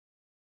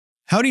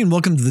Howdy and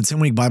welcome to the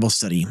 10-Week Bible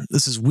Study.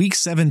 This is week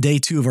 7, day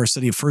 2 of our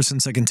study of 1st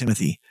and 2nd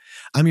Timothy.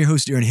 I'm your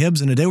host, Darren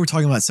Hibbs, and today we're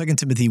talking about 2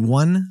 Timothy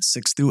 1,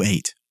 6 through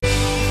 8.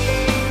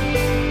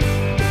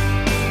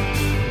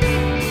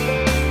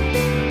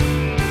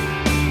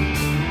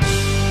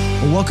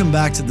 Well, welcome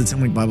back to the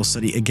 10-Week Bible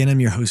Study. Again, I'm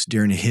your host,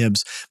 Darren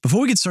Hibbs. Before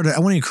we get started, I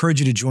want to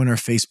encourage you to join our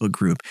Facebook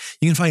group.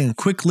 You can find a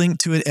quick link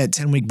to it at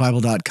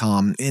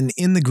 10weekbible.com. And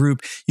in the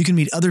group, you can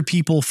meet other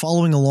people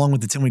following along with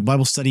the 10-Week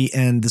Bible Study,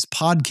 and this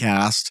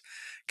podcast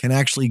can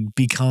actually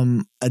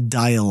become a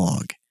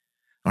dialogue.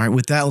 All right,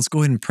 with that, let's go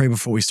ahead and pray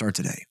before we start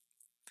today.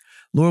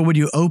 Lord, would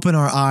you open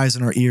our eyes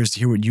and our ears to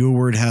hear what your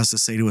word has to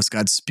say to us?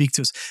 God, speak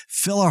to us.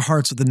 Fill our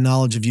hearts with the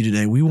knowledge of you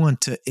today. We want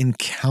to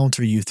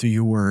encounter you through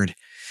your word.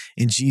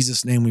 In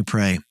Jesus' name we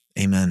pray.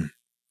 Amen.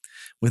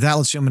 With that,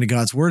 let's jump into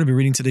God's word. I'll be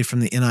reading today from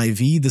the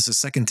NIV. This is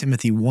 2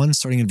 Timothy 1,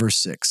 starting in verse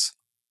 6.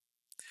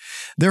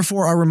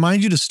 Therefore, I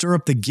remind you to stir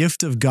up the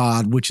gift of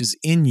God which is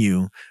in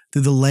you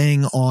through the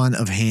laying on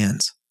of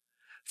hands.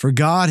 For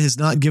God has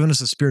not given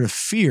us a spirit of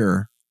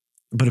fear,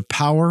 but of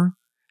power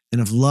and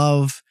of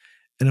love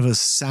and of a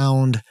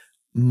sound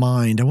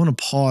mind. I want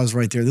to pause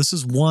right there. This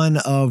is one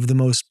of the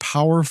most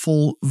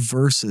powerful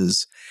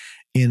verses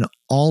in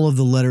all of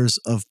the letters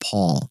of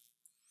Paul.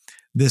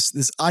 This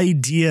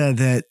idea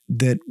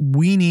that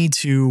we need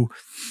to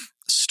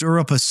stir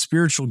up a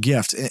spiritual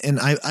gift. And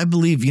I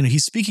believe,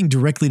 he's speaking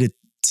directly to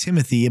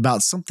Timothy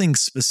about something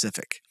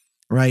specific.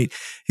 Right?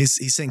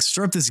 He's saying,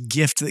 stir up this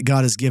gift that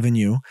God has given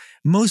you.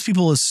 Most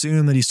people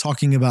assume that he's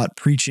talking about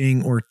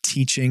preaching or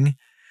teaching,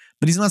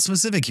 but he's not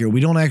specific here. We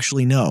don't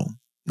actually know.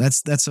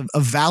 That's a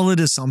valid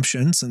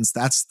assumption, since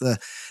that's the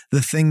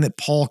thing that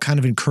Paul kind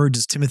of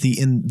encourages Timothy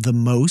in the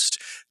most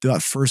throughout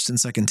 1st and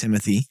 2nd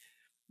Timothy.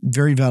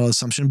 Very valid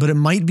assumption, but it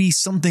might be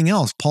something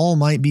else. Paul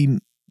might be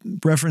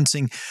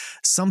referencing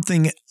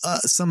something,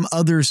 some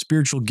other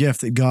spiritual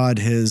gift that God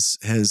has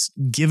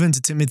given to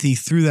Timothy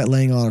through that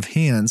laying on of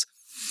hands.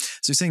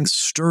 So he's saying,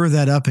 stir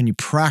that up and you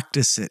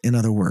practice it, in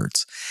other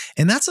words.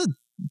 And that's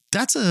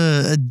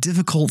a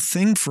difficult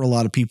thing for a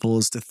lot of people,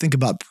 is to think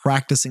about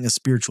practicing a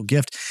spiritual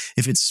gift.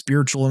 If it's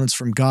spiritual and it's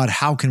from God,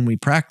 how can we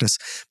practice?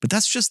 But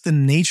that's just the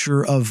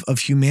nature of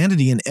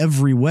humanity in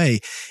every way.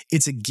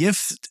 It's a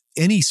gift,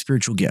 any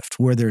spiritual gift,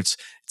 whether it's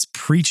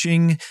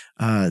preaching,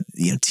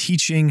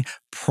 teaching,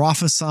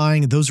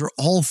 prophesying. Those are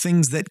all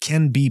things that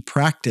can be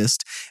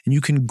practiced, and you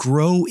can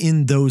grow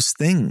in those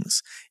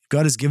things.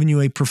 God has given you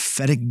a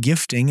prophetic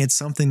gifting. It's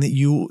something that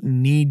you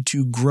need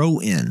to grow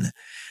in.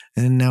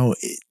 And now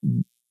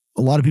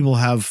a lot of people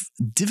have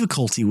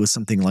difficulty with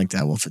something like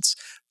that. Well, if it's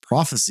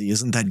prophecy,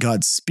 isn't that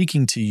God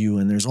speaking to you?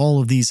 And there's all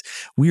of these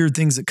weird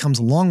things that comes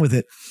along with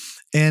it.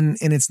 And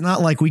it's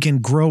not like we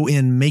can grow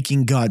in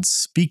making God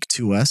speak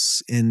to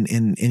us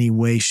in any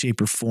way, shape,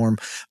 or form.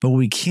 But what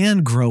we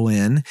can grow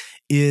in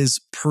is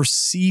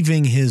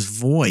perceiving his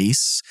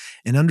voice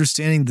and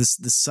understanding the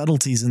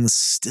subtleties and the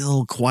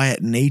still,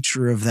 quiet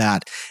nature of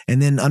that. And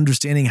then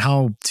understanding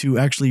how to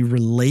actually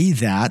relay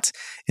that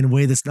in a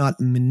way that's not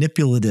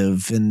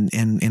manipulative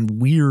and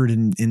weird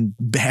and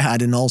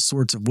bad in all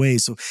sorts of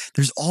ways. So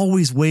there's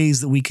always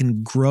ways that we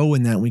can grow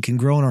in that. We can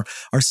grow in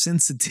our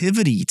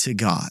sensitivity to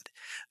God.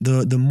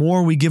 The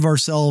more we give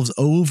ourselves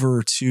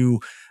over to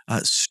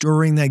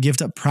stirring that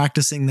gift up,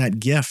 practicing that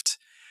gift,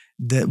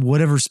 that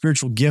whatever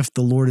spiritual gift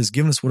the Lord has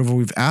given us, whatever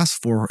we've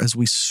asked for, as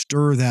we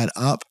stir that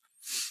up,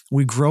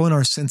 we grow in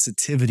our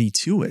sensitivity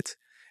to it.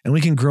 And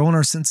we can grow in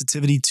our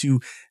sensitivity to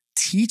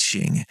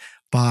teaching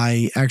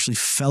by actually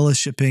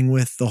fellowshipping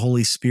with the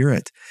Holy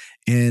Spirit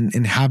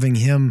and having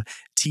him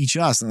teach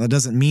us. Now, that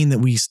doesn't mean that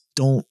we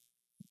don't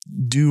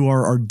do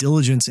our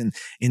diligence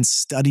in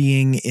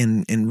studying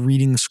and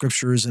reading the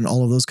scriptures and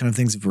all of those kind of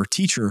things if we're a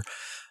teacher,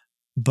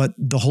 but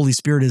the Holy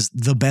Spirit is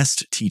the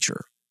best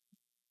teacher.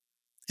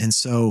 And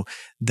so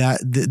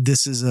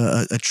this is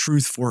a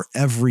truth for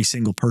every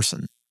single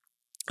person.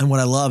 And what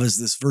I love is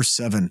this verse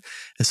 7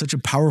 is such a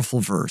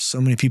powerful verse.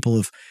 So many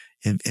people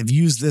have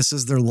used this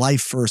as their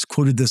life verse,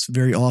 quoted this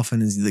very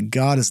often, is that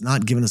God has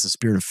not given us a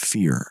spirit of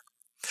fear.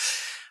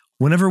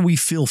 Whenever we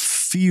feel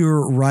fear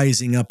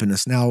rising up in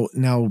us, now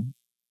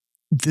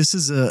this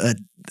is a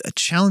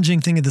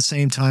challenging thing at the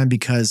same time,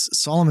 because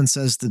Solomon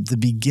says that the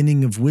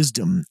beginning of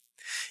wisdom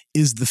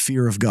is the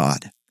fear of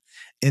God.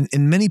 And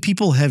many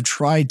people have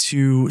tried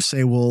to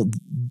say, well,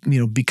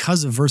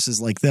 because of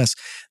verses like this,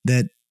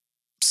 that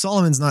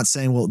Solomon's not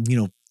saying, well,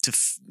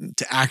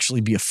 to actually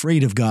be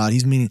afraid of God.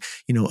 He's meaning,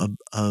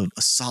 a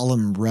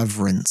solemn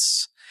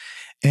reverence.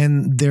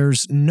 And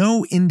there's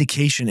no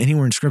indication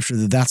anywhere in Scripture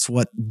that that's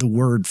what the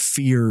word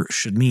fear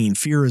should mean.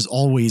 Fear is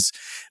always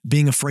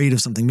being afraid of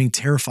something, being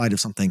terrified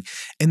of something.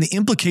 And the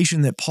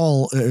implication that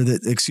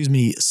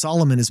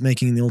Solomon is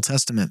making in the Old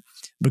Testament,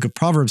 book of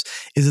Proverbs,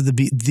 is at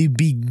the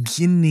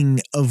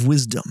beginning of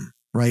wisdom,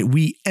 right?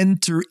 We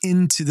enter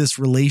into this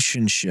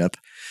relationship.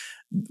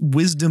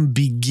 Wisdom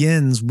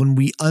begins when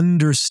we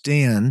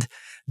understand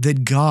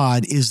that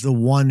God is the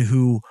one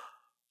who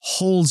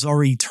holds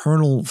our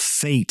eternal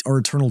fate, our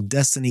eternal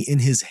destiny in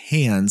his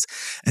hands.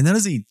 And that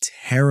is a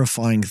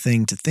terrifying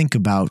thing to think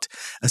about,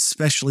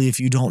 especially if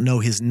you don't know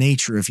his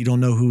nature, if you don't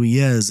know who he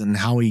is and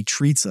how he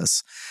treats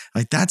us.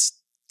 Like, that's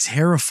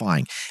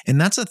terrifying.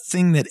 And that's a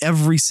thing that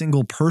every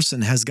single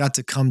person has got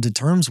to come to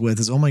terms with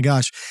is, oh my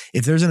gosh,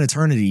 if there's an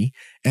eternity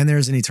and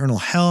there's an eternal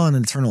hell and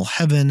an eternal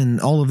heaven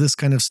and all of this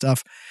kind of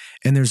stuff,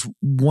 and there's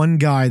one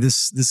guy,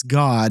 this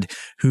God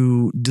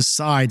who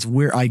decides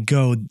where I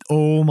go,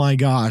 oh my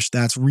gosh,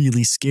 that's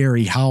really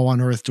scary. How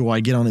on earth do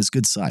I get on his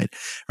good side?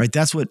 Right?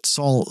 That's what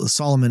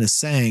Solomon is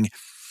saying.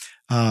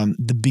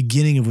 The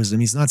beginning of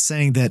wisdom. He's not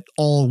saying that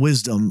all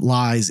wisdom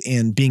lies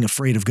in being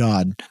afraid of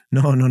God.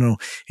 No.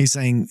 He's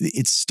saying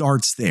it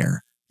starts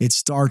there. It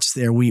starts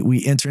there.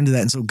 We enter into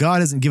that. And so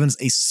God hasn't given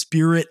us a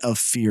spirit of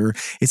fear.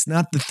 It's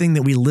not the thing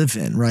that we live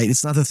in, right?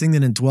 It's not the thing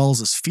that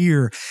indwells us.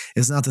 Fear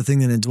is not the thing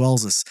that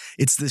indwells us.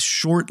 It's this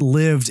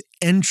short-lived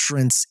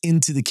entrance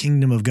into the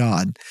kingdom of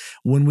God.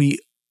 When we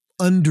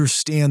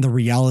understand the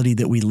reality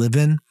that we live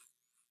in,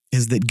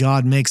 is that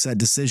God makes that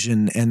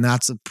decision, and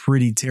that's a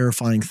pretty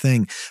terrifying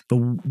thing. But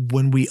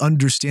when we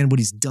understand what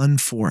he's done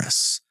for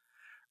us,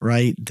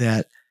 right,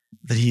 that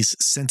he's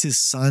sent his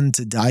son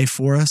to die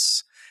for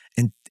us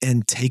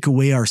and take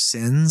away our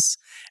sins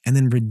and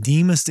then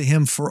redeem us to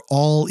him for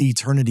all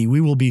eternity,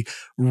 we will be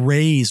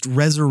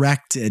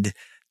resurrected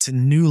to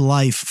new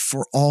life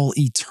for all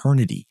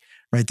eternity,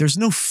 right? There's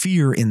no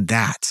fear in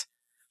that.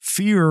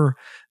 Fear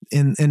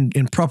in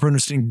proper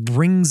understanding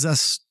brings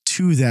us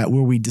to that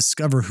where we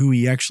discover who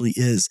he actually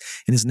is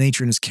and his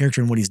nature and his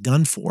character and what he's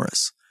done for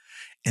us.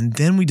 And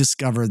then we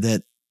discover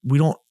that we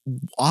don't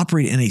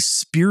operate in a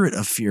spirit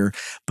of fear,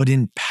 but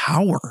in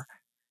power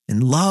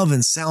and love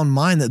and sound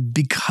mind, that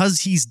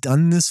because he's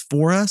done this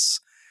for us,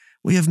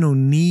 we have no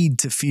need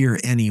to fear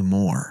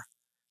anymore.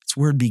 It's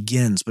where it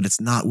begins, but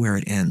it's not where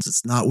it ends.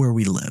 It's not where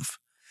we live.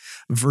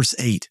 Verse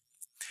 8,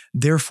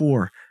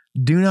 therefore,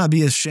 do not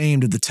be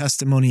ashamed of the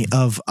testimony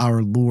of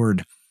our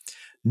Lord,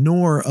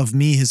 nor of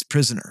me, his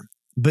prisoner,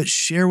 but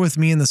share with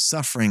me in the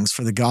sufferings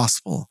for the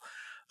gospel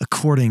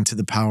according to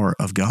the power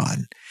of God.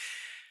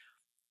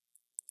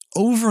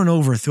 Over and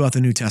over throughout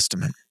the New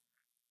Testament,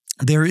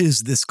 there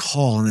is this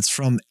call, and it's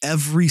from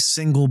every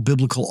single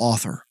biblical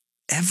author,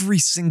 every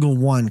single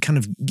one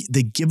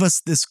they give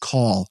us this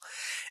call.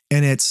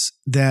 And it's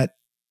that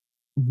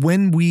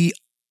when we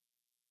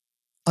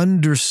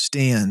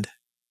understand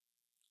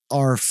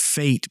our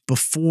fate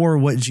before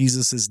what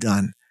Jesus has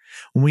done,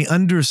 when we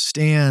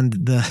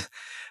understand the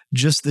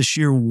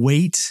sheer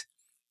weight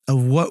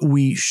of what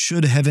we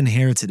should have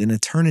inherited, an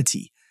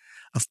eternity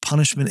of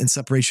punishment and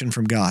separation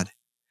from God,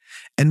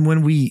 and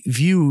when we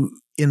view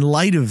in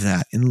light of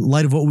that, in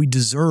light of what we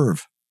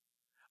deserve,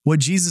 what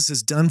Jesus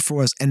has done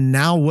for us, and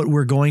now what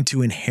we're going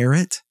to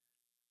inherit,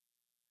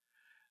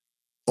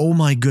 oh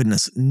my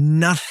goodness,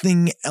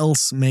 nothing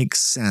else makes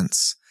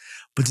sense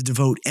but to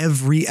devote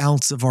every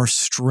ounce of our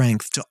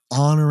strength to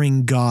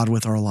honoring God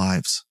with our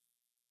lives.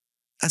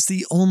 That's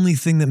the only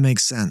thing that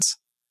makes sense.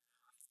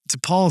 So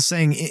Paul is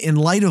saying, in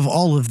light of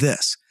all of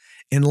this,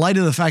 in light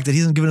of the fact that he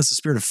hasn't given us a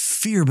spirit of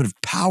fear, but of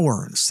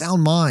power and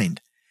sound mind,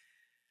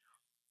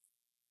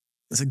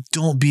 it's like,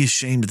 don't be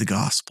ashamed of the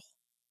gospel.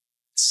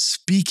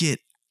 Speak it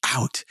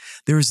out.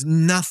 There is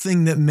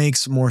nothing that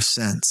makes more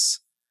sense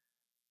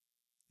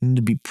than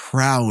to be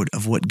proud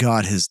of what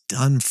God has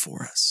done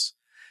for us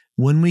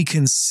when we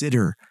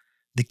consider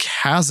the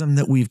chasm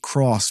that we've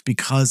crossed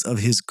because of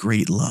his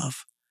great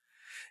love.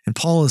 And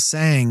Paul is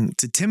saying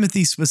to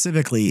Timothy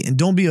specifically, and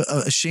don't be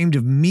ashamed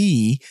of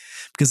me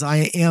because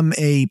I am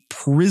a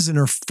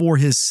prisoner for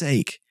his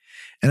sake.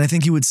 And I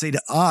think he would say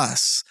to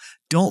us,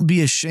 don't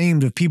be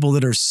ashamed of people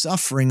that are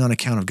suffering on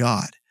account of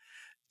God.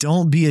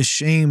 Don't be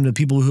ashamed of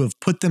people who have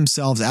put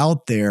themselves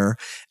out there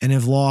and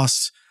have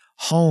lost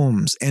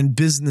homes and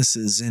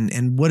businesses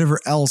and whatever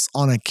else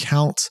on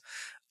account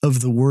of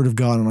the word of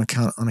God,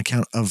 on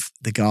account of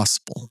the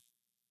gospel.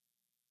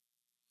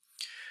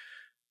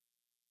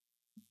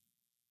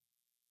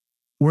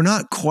 We're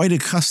not quite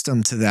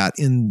accustomed to that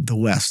in the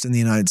West, in the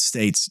United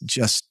States,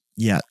 just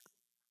yet.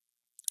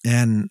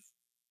 And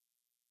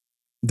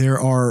there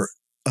are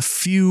a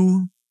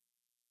few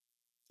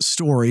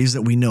stories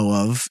that we know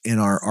of in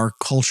our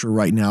culture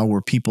right now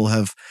where people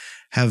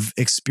have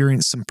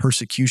experienced some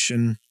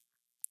persecution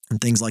and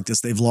things like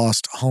this. They've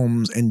lost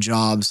homes and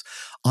jobs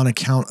on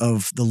account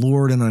of the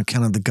Lord and on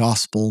account of the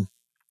gospel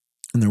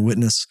and their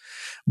witness.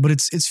 But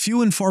it's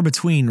few and far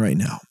between right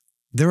now.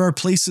 There are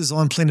places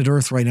on planet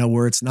Earth right now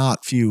where it's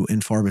not few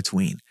and far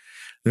between.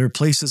 There are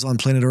places on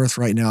planet Earth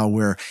right now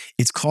where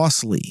it's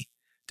costly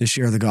to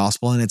share the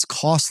gospel, and it's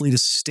costly to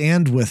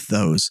stand with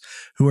those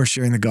who are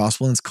sharing the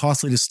gospel, and it's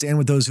costly to stand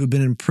with those who have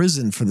been in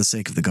prison for the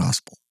sake of the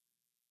gospel.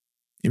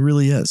 It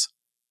really is.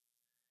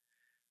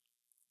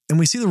 And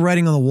we see the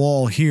writing on the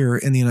wall here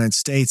in the United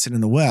States and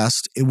in the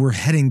West. We're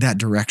heading that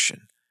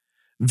direction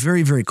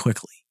very, very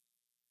quickly.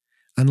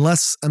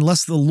 Unless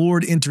the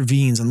Lord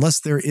intervenes,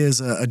 unless there is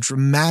a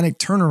dramatic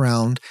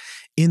turnaround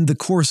in the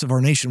course of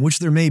our nation, which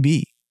there may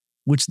be,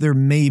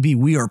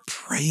 we are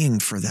praying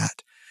for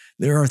that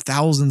There are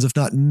thousands, if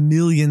not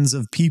millions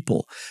of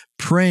people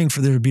praying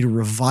for there to be a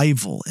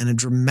revival and a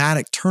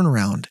dramatic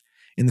turnaround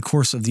in the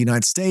course of the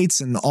United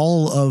States and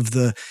all of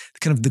the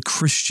kind of the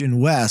Christian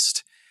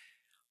West.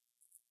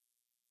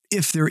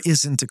 If there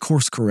isn't a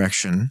course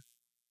correction,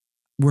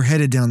 we're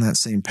headed down that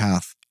same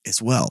path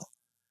as well.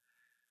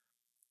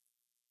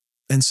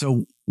 And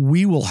so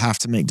we will have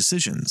to make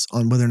decisions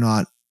on whether or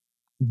not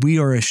we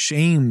are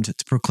ashamed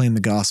to proclaim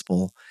the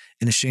gospel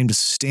and ashamed to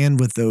stand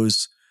with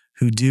those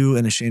who do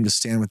and ashamed to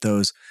stand with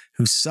those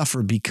who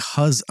suffer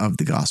because of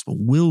the gospel.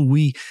 Will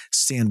we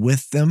stand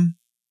with them?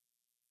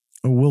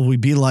 Or will we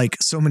be like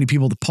so many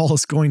people that Paul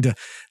is going to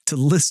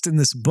list in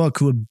this book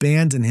who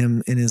abandon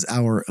him in his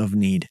hour of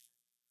need?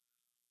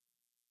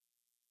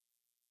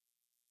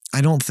 I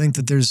don't think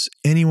that there's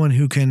anyone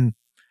who can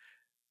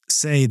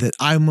say that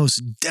I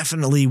most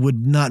definitely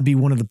would not be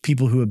one of the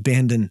people who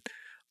abandon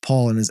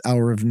Paul in his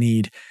hour of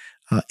need.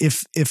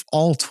 If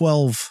all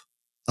 12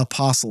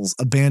 apostles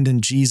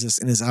abandoned Jesus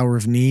in his hour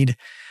of need,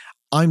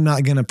 I'm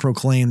not going to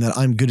proclaim that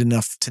I'm good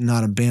enough to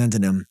not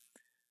abandon him.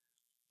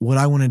 What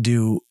I want to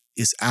do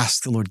is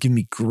ask the Lord, give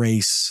me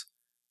grace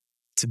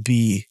to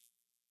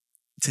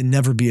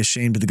never be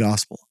ashamed of the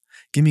gospel.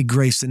 Give me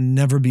grace to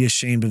never be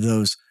ashamed of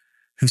those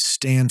who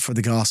stand for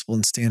the gospel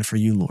and stand for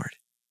you, Lord.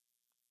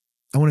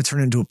 I want to turn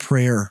it into a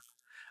prayer.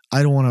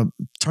 I don't want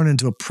to turn it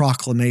into a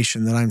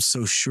proclamation that I'm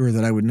so sure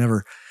that I would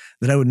never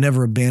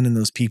abandon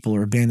those people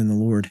or abandon the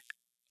Lord.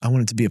 I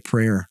want it to be a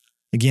prayer.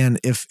 Again,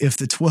 if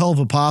the 12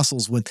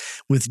 apostles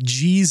with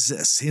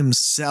Jesus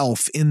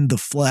himself in the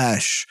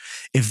flesh,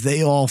 if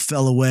they all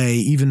fell away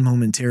even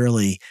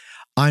momentarily,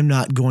 I'm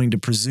not going to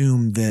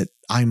presume that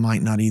I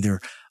might not either.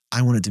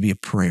 I want it to be a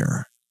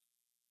prayer.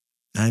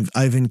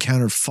 I've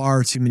encountered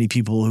far too many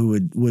people who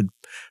would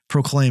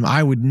proclaim,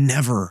 I would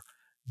never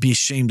be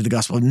ashamed of the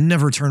gospel, I'd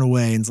never turn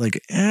away. And it's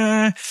like,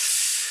 I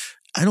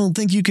don't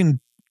think you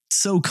can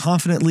so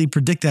confidently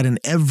predict that in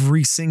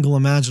every single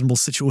imaginable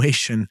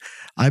situation.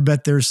 I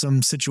bet there's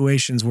some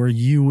situations where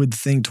you would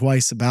think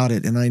twice about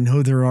it. And I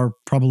know there are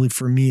probably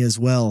for me as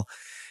well.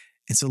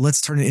 And so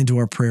let's turn it into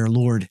our prayer.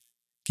 Lord,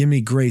 give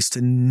me grace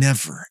to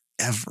never,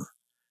 ever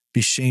be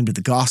ashamed of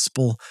the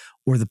gospel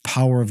or the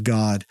power of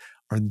God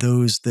or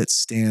those that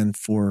stand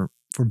for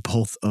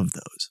both of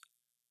those.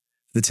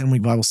 The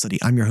 10-Week Bible Study.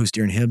 I'm your host,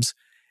 Darren Hibbs,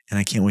 and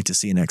I can't wait to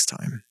see you next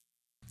time.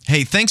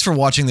 Hey, thanks for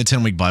watching the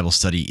 10-Week Bible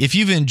Study. If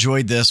you've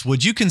enjoyed this,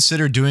 would you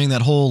consider doing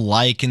that whole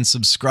like and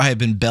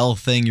subscribe and bell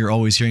thing you're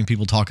always hearing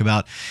people talk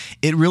about?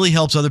 It really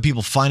helps other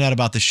people find out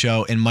about the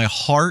show, and my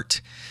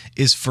heart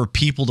is for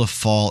people to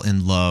fall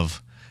in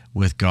love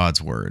with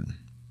God's Word.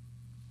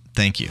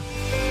 Thank you.